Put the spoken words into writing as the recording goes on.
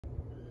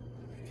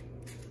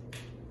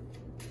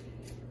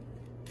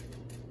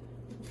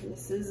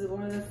This is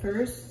one of the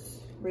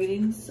first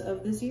readings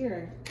of this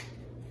year.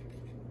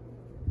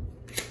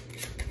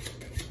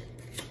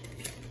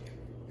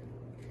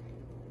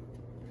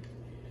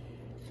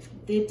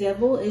 The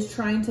devil is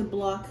trying to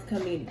block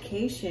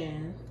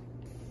communication.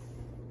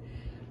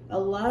 A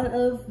lot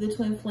of the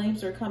twin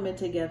flames are coming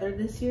together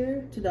this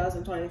year,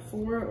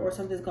 2024, or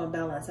something's going to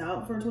balance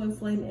out for twin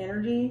flame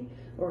energy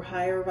or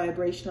higher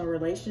vibrational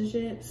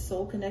relationships,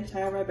 soul connect,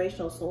 higher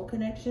vibrational soul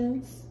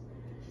connections.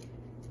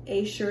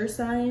 A sure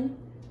sign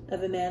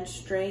of a man's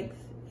strength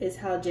is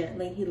how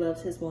gently he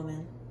loves his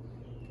woman.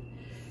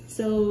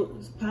 So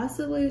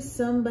possibly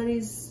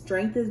somebody's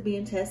strength is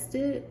being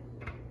tested.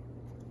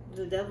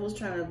 The devil's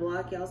trying to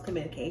block y'all's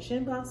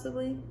communication,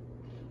 possibly.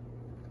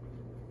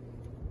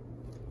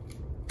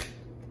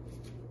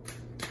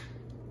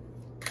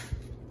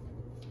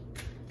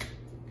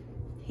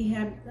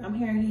 I'm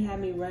hearing he had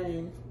me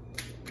running.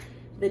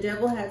 The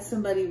devil had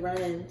somebody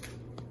running.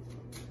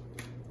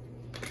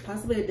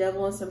 Possibly a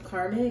devil and some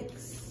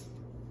karmics.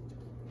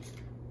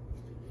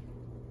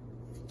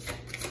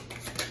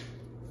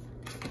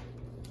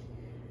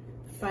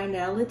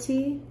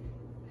 Finality.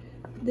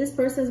 This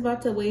person's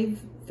about to wave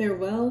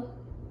farewell,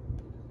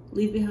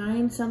 leave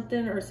behind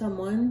something or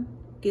someone,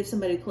 give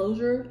somebody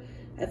closure.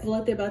 I feel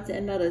like they're about to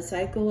end out a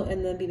cycle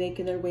and then be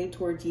making their way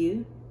towards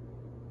you.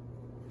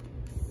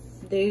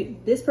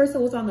 This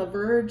person was on the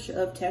verge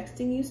of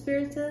texting you,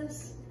 Spirit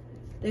says.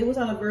 They was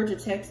on the verge of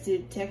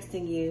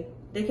texting you.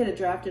 They could have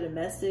drafted a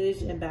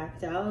message and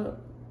backed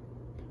out.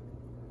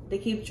 They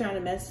keep trying to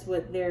mess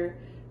with their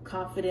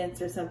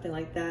confidence or something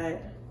like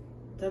that.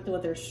 Something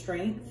with their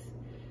strength.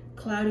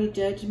 Cloudy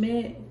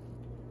judgment,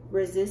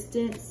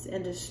 resistance,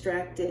 and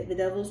distracted. The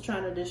devil's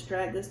trying to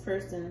distract this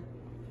person.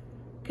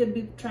 Could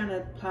be trying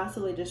to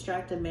possibly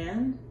distract a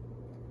man.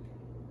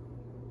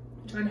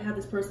 Trying to have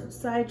this person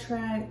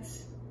sidetracked.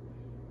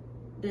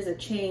 There's a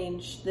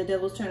change. The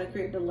devil's trying to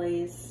create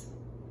delays.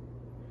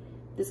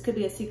 This could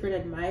be a secret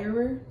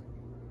admirer.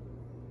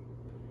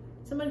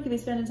 Somebody could be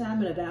spending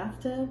time in a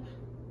bathtub.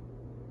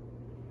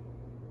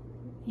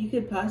 You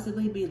could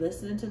possibly be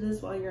listening to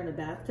this while you're in a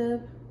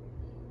bathtub.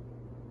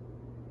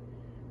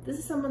 This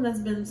is someone that's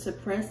been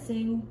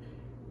suppressing,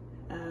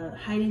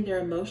 hiding their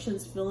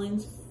emotions,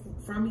 feelings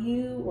from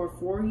you or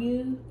for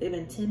you. They've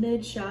been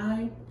timid,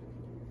 shy.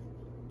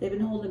 They've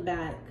been holding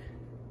back.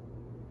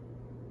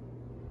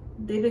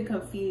 They've been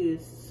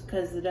confused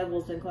because the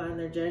devil's been clouding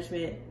their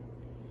judgment,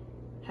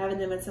 having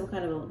them in some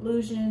kind of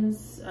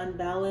illusions,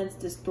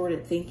 unbalanced,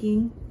 distorted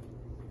thinking.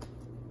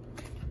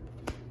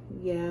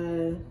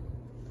 Yeah.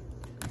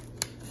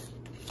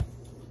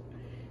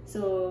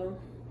 So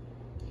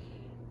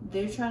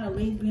they're trying to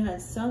leave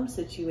behind some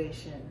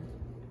situation.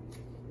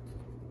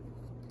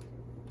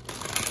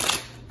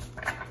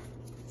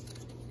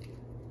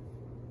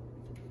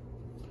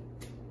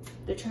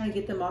 They're trying to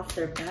get them off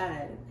their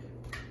back.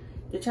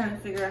 They're trying to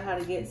figure out how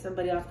to get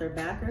somebody off their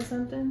back or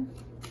something.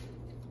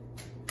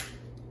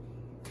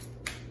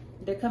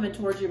 They're coming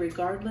towards you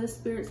regardless,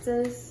 Spirit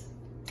says.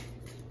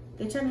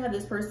 They're trying to have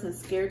this person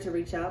scared to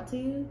reach out to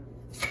you.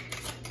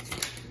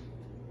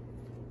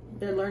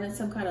 They're learning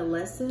some kind of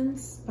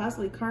lessons,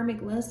 possibly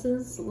karmic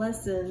lessons.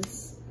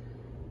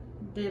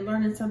 They're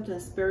learning something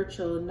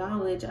spiritual,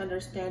 knowledge,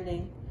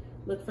 understanding.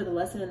 Look for the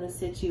lesson in the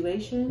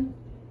situation.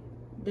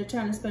 They're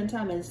trying to spend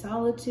time in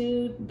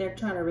solitude. They're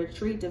trying to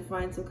retreat to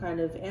find some kind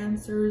of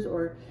answers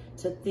or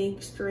to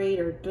think straight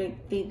or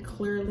think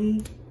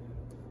clearly.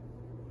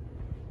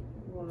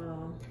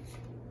 Wow.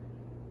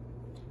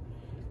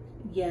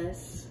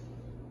 Yes.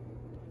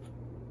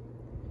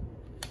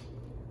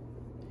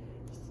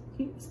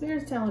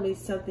 Spirit's telling me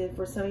something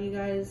for some of you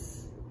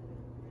guys.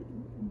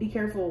 Be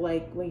careful,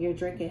 like when you're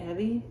drinking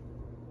heavy.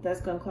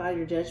 That's going to cloud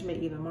your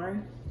judgment even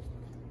more.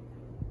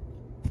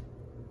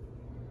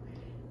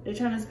 They're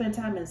trying to spend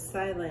time in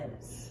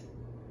silence.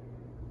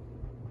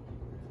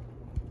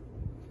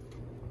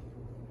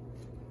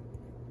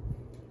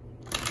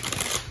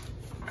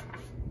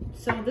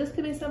 So this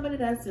could be somebody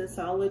that's in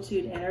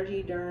solitude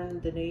energy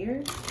during the New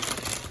Year.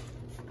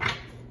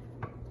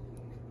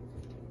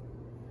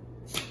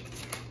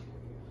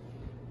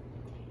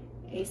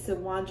 Ace of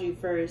Wands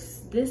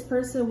reversed. This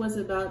person was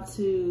about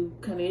to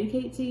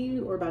communicate to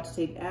you or about to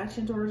take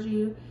action towards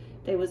you.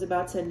 They was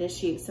about to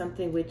initiate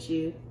something with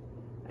you.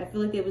 I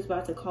feel like they was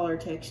about to call or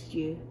text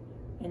you,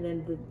 and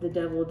then the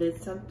devil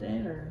did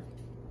something, or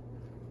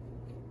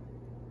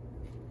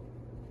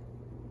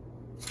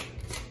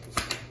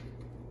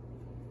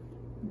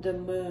the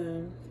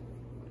moon.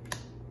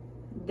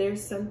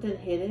 There's something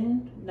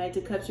hidden. Knight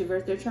of Cups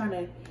reversed.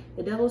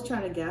 The devil's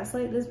trying to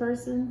gaslight this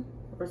person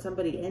or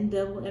somebody in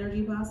devil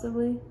energy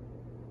possibly.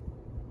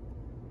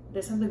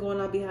 There's something going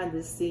on behind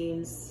the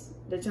scenes.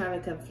 They're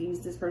trying to confuse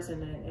this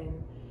person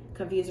and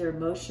confuse her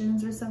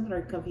emotions or something,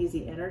 or confuse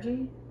the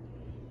energy.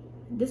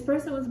 This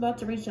person was about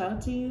to reach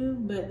out to you,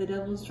 but the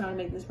devil's trying to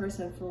make this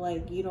person feel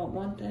like you don't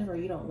want them or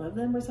you don't love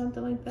them or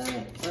something like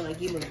that. Or like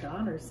you moved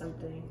on or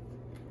something.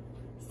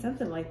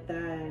 Something like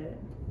that.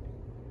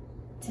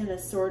 Ten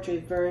of Swords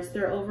reversed.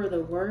 They're over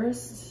the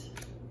worst.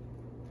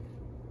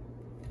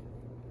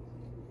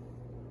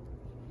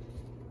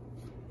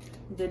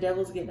 The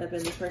devil's getting up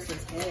in this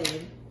person's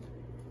head.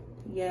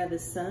 Yeah, the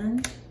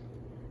sun.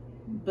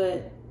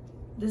 But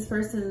this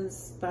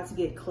person's about to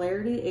get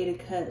clarity. 8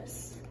 of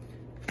Cups.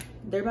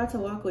 They're about to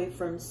walk away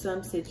from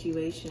some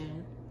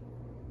situation.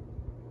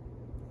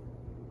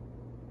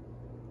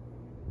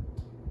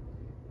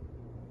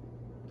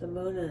 The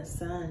moon and the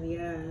sun,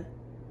 yeah.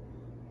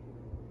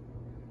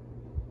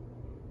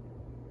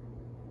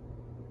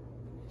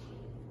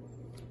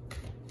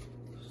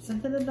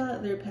 Something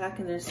about they're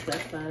packing their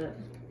stuff up.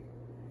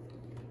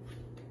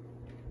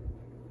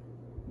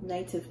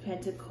 Knight of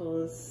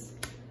Pentacles.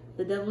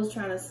 The devil's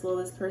trying to slow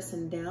this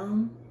person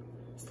down.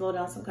 Slow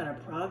down some kind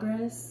of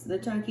progress. They're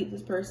trying to keep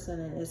this person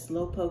in a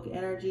slowpoke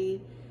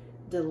energy.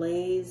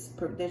 Delays.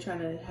 They're trying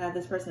to have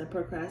this person in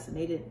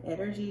procrastinated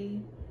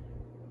energy.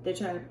 They're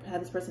trying to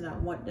have this person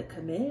not want to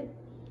commit.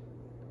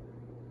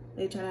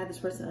 They're trying to have this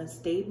person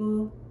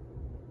unstable.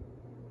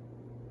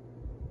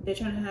 They're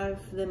trying to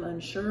have them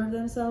unsure of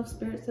themselves,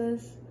 Spirit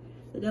says.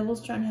 The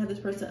devil's trying to have this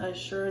person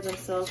unsure of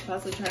themselves,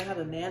 possibly trying to have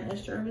a man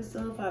unsure of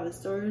himself. 5 of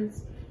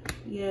Swords.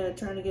 Yeah,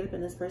 trying to get up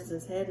in this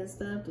person's head and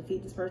stuff,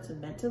 defeat this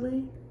person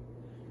mentally.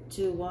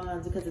 2 of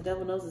Wands, because the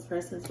devil knows this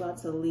person is about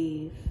to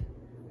leave.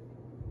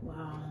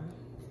 Wow.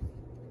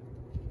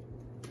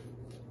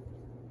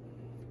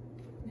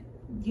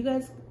 You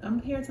guys, I'm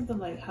hearing something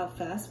like how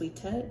fast we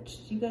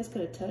touched. You guys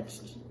could have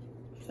touched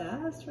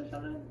fast or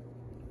something.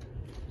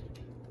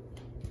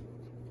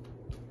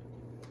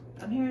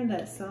 I'm hearing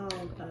that song,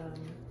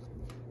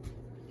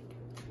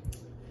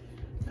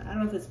 I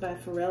don't know if it's by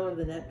Pharrell or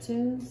the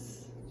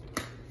Neptunes.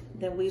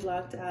 Then We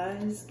Locked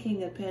Eyes,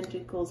 King of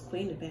Pentacles,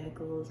 Queen of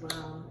Pentacles,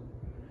 wow.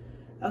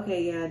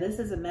 Okay, yeah, this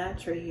is a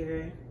match right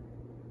here.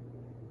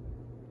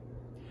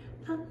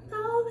 I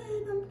know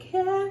that I'm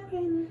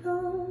carrying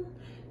on,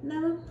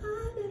 never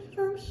mind if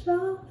I'm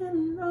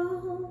showing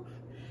off,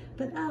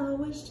 but I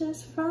was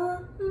just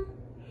from,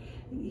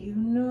 you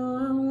know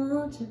I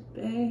want you,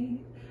 babe.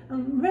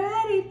 I'm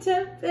ready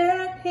to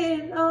bet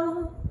it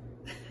all.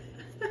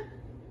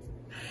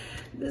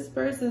 This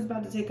person's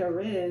about to take a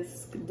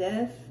risk.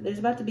 Death. There's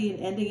about to be an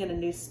ending and a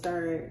new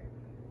start.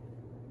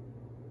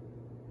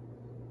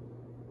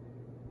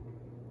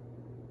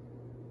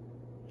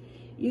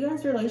 You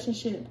guys'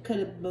 relationship could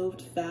have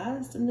moved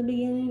fast in the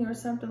beginning or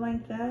something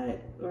like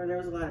that. Or there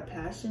was a lot of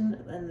passion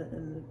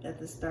at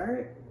the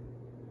start.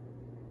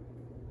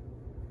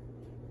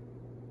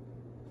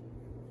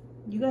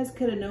 You guys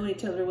could have known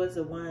each other was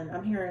the one.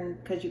 I'm hearing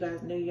because you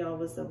guys knew y'all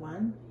was the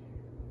one.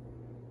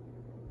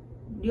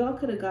 Y'all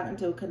could have gotten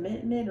to a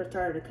commitment or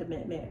started a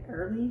commitment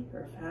early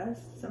or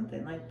fast.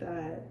 Something like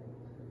that.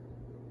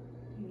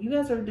 You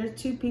guys are, there's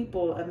 2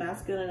 people, a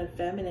masculine and a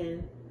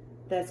feminine,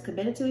 that's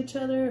committed to each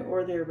other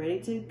or they're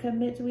ready to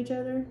commit to each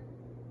other.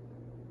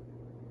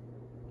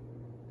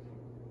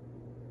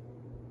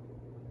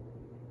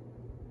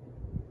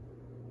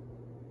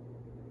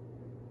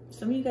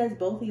 Some of you guys,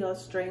 both of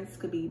y'all's strengths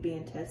could be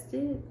being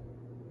tested.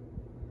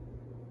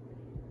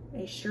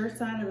 A sure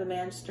sign of a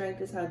man's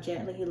strength is how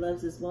gently he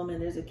loves his woman.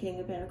 There's a King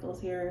of Pentacles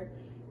here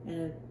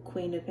and a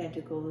Queen of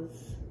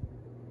Pentacles.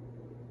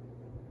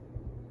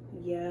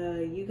 Yeah,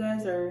 you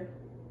guys are...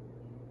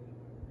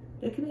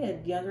 There could be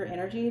a younger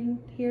energy in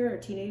here, a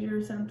teenager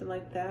or something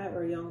like that,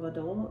 or a young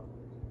adult.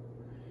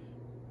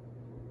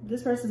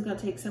 This person's going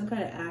to take some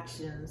kind of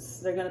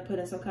actions. They're going to put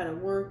in some kind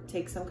of work,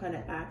 take some kind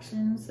of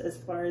actions as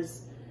far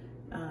as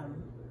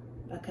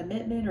a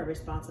commitment or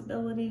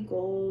responsibility,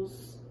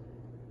 goals,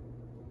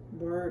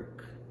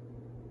 work.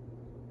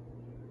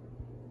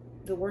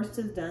 The worst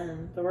is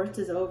done. The worst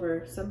is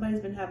over.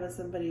 Somebody's been having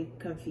somebody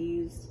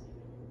confused,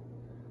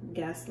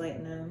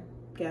 gaslighting them,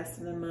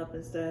 gassing them up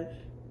and stuff.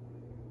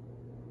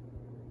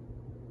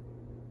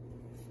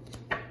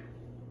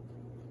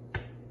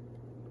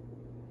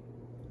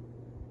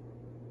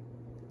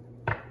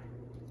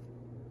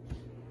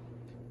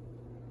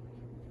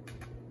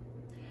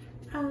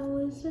 I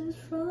was just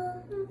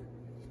fronting.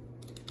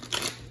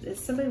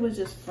 Somebody was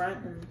just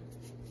fronting.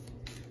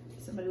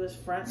 Somebody was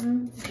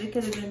fronting. They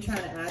could have been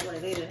trying to act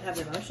like they didn't have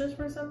emotions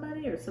for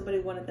somebody, or somebody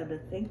wanted them to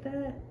think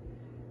that.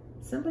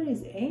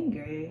 Somebody's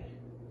angry.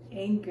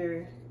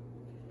 Anger.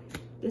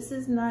 This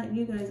is not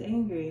you guys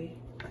angry.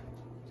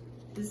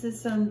 This is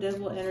some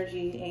devil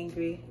energy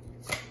angry.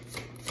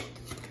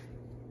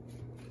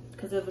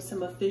 Because of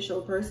some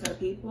official person or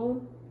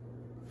people.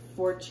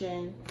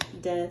 Fortune.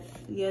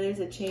 Death. Yeah, there's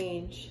a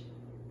change.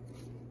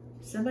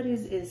 Somebody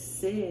is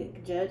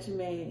sick.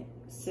 Judgment.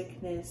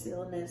 Sickness.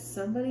 Illness.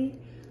 Somebody...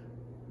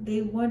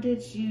 They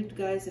wanted you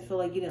guys to feel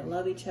like you didn't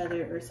love each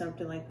other or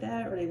something like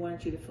that. Or they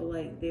wanted you to feel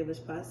like there was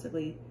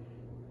possibly...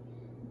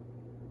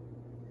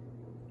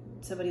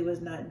 somebody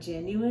was not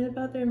genuine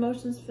about their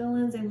emotions,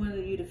 feelings. They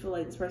wanted you to feel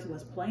like this person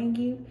was playing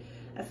you.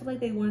 I feel like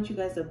they wanted you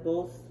guys to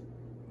both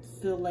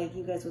feel like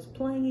you guys was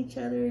playing each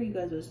other. You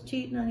guys was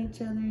cheating on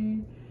each other.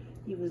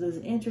 You was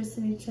losing interest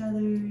in each other.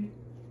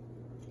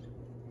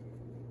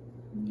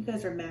 You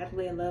guys are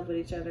madly in love with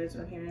each other, is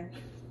what I'm hearing.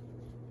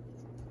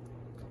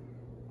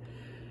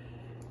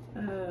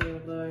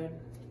 Oh, Lord.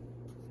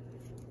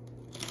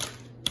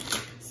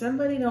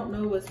 Somebody don't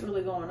know what's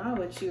really going on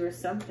with you or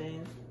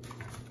something.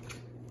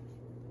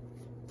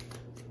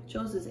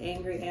 Shows this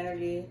angry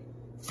energy.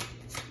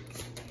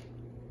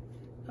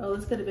 Oh,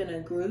 this could have been a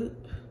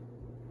group.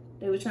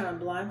 They were trying to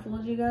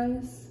blindfold you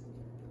guys.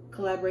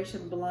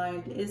 Collaboration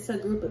blind. It's a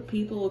group of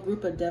people, a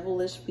group of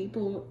devilish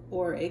people,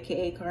 or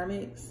AKA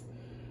karmics.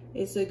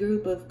 It's a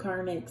group of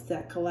karmics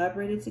that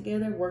collaborated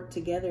together, worked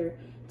together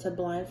to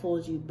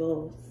blindfold you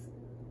both.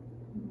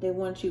 They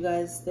want you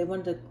guys, they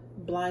want to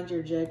blind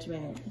your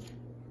judgment.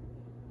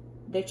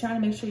 They're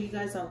trying to make sure you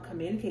guys don't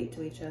communicate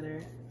to each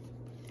other.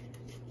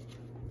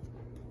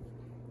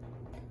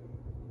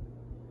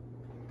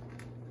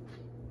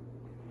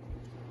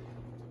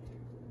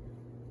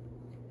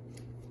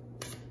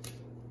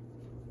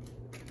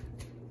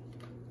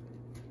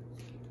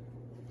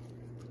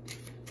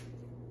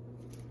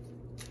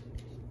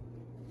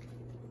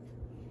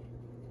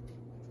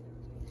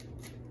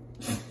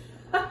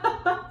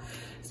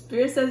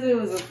 Spirit says it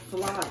was a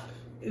flop.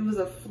 It was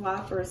a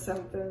flop or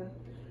something.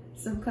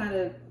 Some kind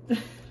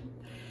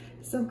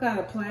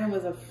of plan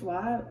was a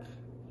flop.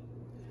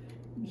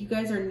 You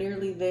guys are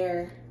nearly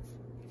there.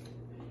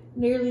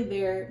 Nearly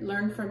there.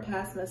 Learn from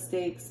past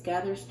mistakes.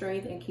 Gather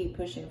strength and keep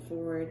pushing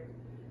forward.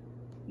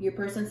 Your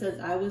person says,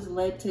 I was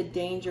led to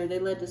danger. They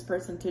led this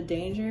person to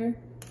danger.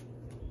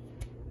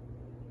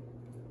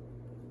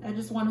 I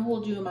just want to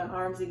hold you in my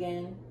arms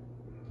again.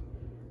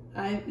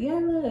 Yeah,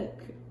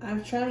 look.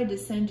 I've tried to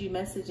send you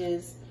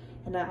messages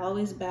and I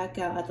always back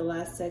out at the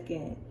last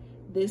second.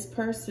 This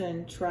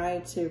person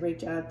tried to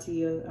reach out to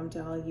you, I'm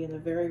telling you, in the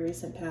very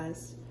recent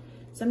past.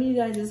 Some of you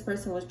guys, this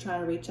person was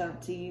trying to reach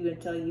out to you and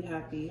tell you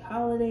happy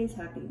holidays,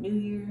 happy new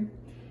year.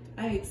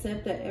 I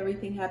accept that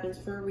everything happens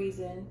for a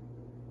reason,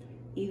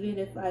 even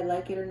if I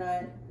like it or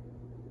not,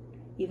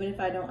 even if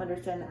I don't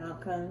understand the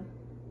outcome.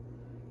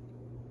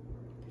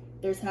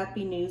 There's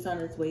happy news on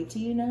its way to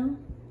you now.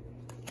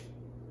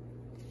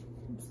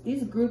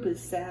 This group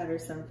is sad or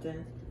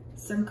something.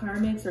 Some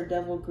karmics or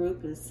devil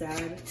group is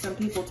sad. Some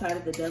people tied to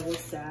the devil is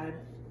sad.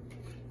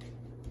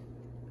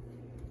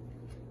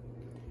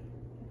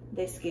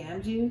 They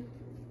scammed you.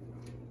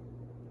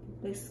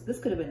 This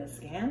could have been a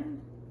scam.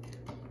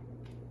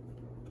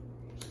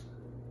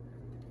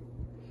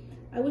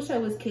 I wish I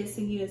was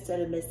kissing you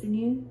instead of missing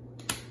you.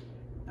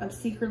 I'm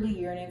secretly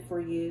yearning for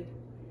you.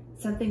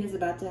 Something is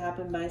about to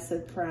happen by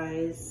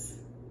surprise.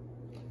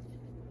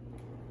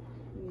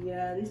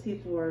 Yeah, these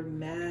people are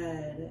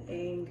mad,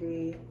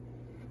 angry.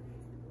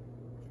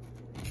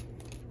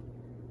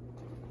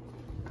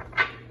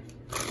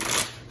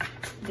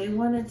 They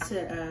wanted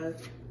to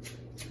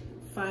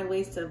find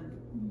ways to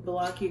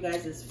block you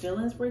guys'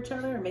 feelings for each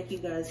other or make you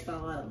guys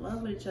fall out of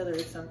love with each other or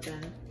something.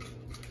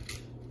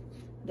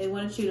 They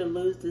wanted you to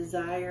lose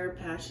desire,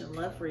 passion,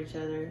 love for each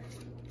other.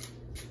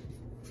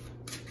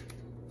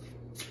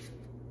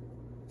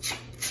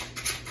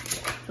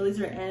 So these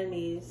are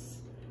enemies.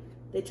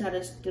 They try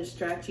to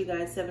distract you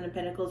guys. Seven of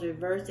Pentacles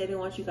reversed. They didn't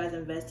want you guys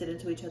invested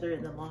into each other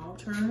in the long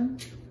term.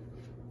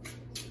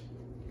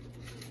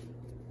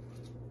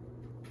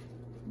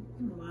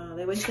 Wow,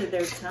 they wasted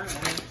their time.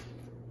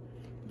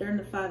 They're in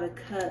the Five of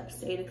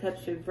Cups. Eight of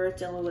Cups reversed,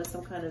 dealing with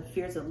some kind of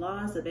fears of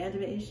loss,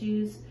 abandonment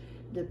issues,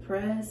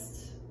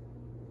 depressed.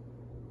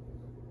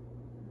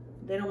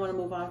 They don't want to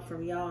move on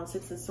from y'all.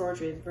 Six of Swords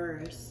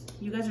reversed.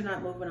 You guys are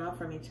not moving on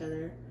from each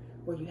other.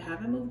 Or you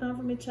haven't moved on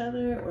from each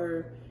other,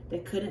 or they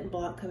couldn't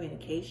block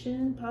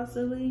communication,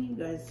 possibly. You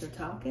guys are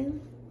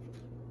talking.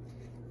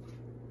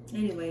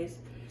 Anyways,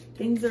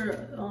 things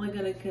are only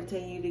going to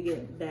continue to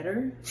get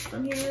better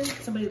from here.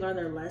 Somebody learned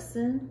their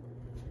lesson.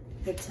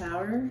 The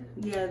Tower.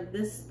 Yeah,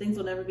 things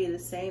will never be the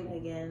same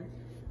again.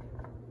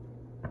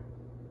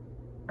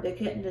 They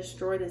couldn't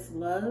destroy this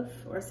love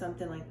or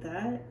something like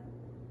that.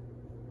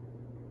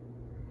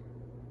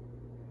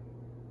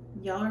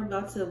 Y'all are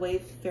about to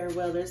wave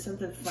farewell. There's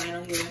something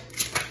final here.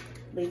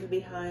 Leaving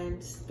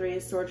behind. Three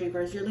of Swords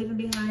reversed. You're leaving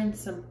behind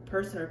some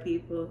person or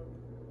people.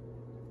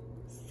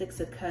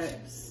 Six of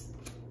Cups.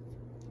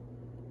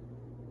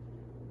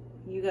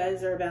 You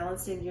guys are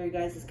balancing your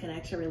guys'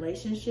 connection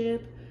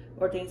relationship,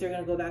 or things are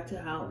going to go back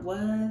to how it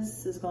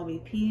was. There's going to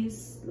be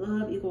peace,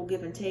 love, equal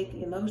give and take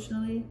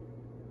emotionally.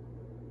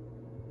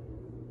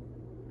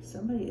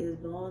 Somebody is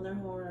blowing their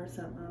horn or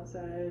something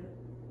outside.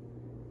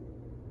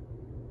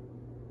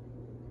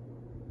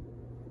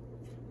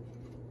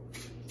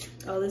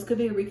 Oh, this could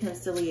be a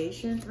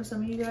reconciliation for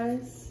some of you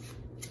guys.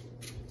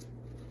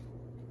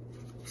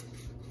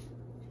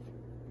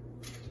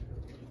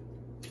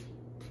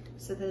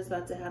 Something's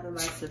about to happen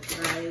by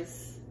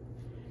surprise.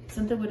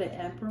 Something with an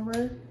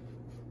Emperor.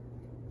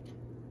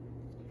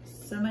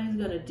 Somebody's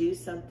going to do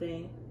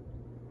something.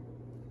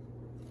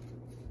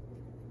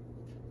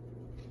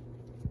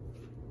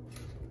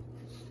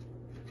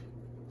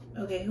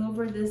 Okay,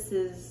 whoever this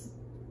is,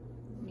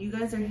 you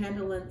guys are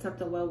handling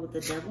something well with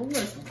the devil or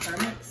some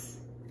karmics.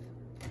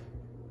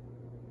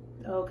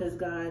 Oh, because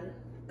God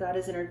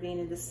is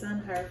intervening. The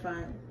Sun,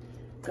 Hierophant,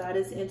 God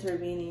is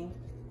intervening.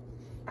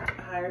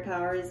 A higher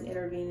power is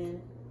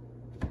intervening.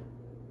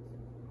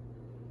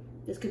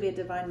 This could be a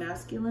divine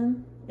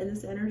masculine in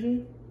this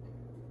energy.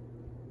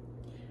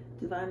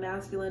 Divine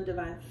masculine,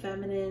 divine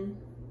feminine.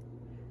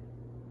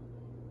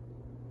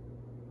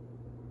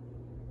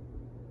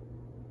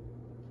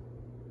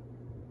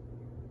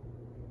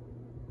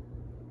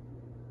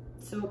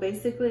 So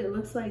basically it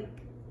looks like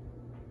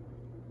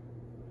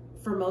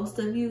for most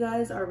of you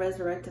guys are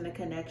resurrecting a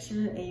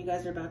connection and you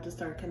guys are about to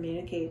start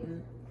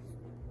communicating